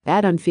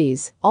Add-on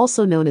fees,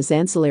 also known as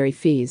ancillary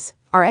fees,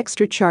 are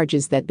extra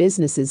charges that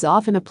businesses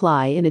often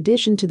apply in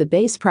addition to the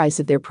base price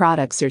of their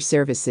products or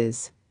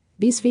services.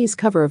 These fees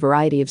cover a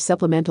variety of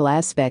supplemental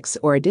aspects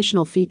or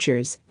additional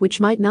features which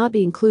might not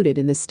be included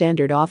in the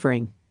standard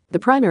offering. The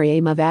primary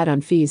aim of add-on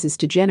fees is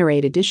to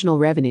generate additional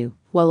revenue,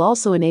 while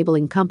also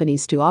enabling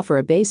companies to offer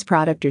a base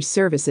product or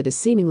service at a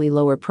seemingly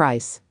lower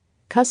price.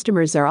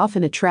 Customers are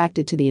often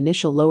attracted to the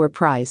initial lower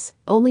price,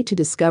 only to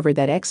discover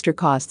that extra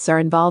costs are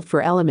involved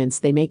for elements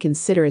they may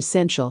consider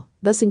essential,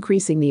 thus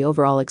increasing the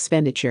overall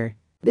expenditure.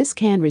 This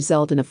can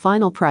result in a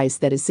final price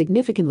that is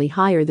significantly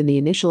higher than the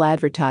initial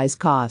advertised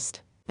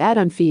cost.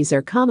 Add-on fees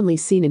are commonly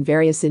seen in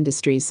various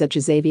industries such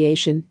as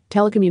aviation,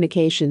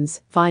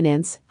 telecommunications,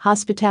 finance,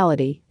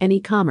 hospitality, and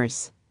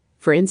e-commerce.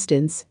 For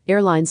instance,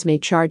 airlines may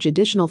charge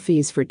additional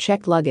fees for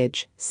checked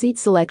luggage, seat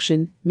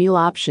selection, meal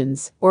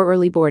options, or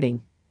early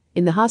boarding.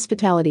 In the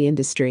hospitality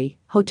industry,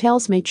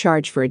 hotels may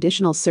charge for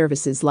additional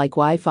services like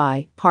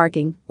Wi-Fi,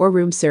 parking, or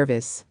room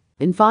service.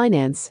 In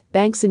finance,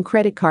 banks and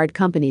credit card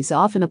companies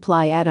often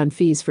apply add-on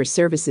fees for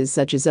services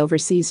such as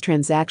overseas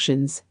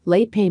transactions,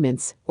 late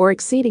payments, or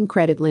exceeding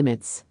credit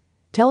limits.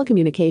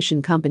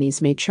 Telecommunication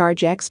companies may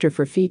charge extra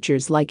for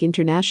features like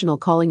international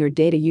calling or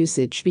data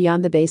usage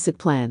beyond the basic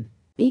plan.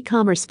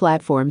 E-commerce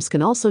platforms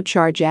can also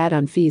charge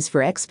add-on fees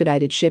for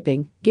expedited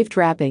shipping, gift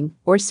wrapping,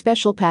 or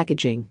special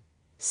packaging.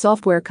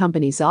 Software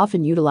companies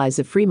often utilize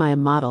a freemium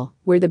model,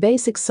 where the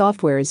basic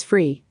software is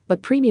free,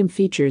 but premium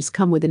features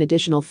come with an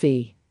additional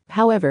fee.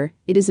 However,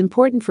 it is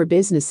important for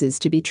businesses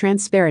to be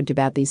transparent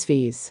about these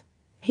fees.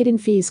 Hidden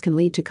fees can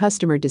lead to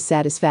customer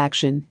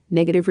dissatisfaction,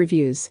 negative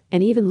reviews,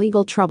 and even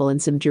legal trouble in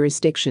some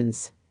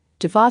jurisdictions.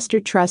 To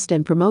foster trust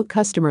and promote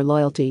customer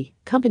loyalty,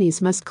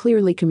 companies must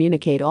clearly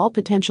communicate all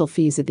potential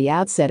fees at the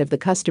outset of the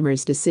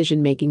customer's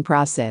decision-making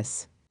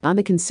process. On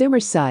the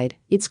consumer side,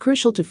 it's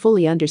crucial to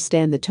fully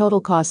understand the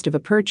total cost of a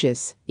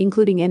purchase,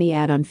 including any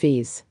add-on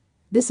fees.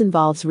 This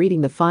involves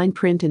reading the fine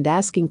print and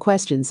asking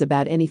questions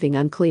about anything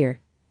unclear.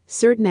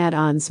 Certain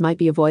add-ons might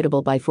be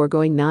avoidable by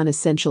foregoing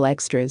non-essential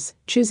extras,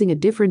 choosing a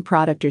different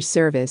product or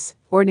service,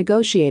 or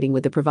negotiating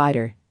with the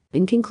provider.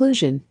 In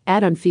conclusion,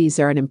 add-on fees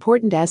are an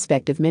important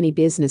aspect of many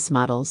business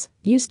models,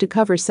 used to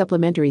cover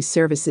supplementary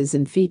services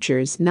and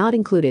features not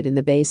included in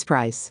the base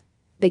price.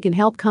 They can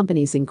help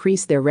companies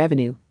increase their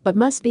revenue, but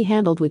must be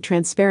handled with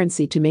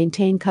transparency to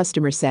maintain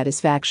customer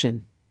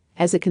satisfaction.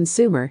 As a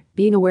consumer,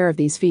 being aware of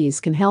these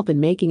fees can help in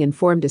making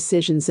informed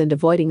decisions and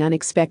avoiding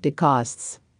unexpected costs.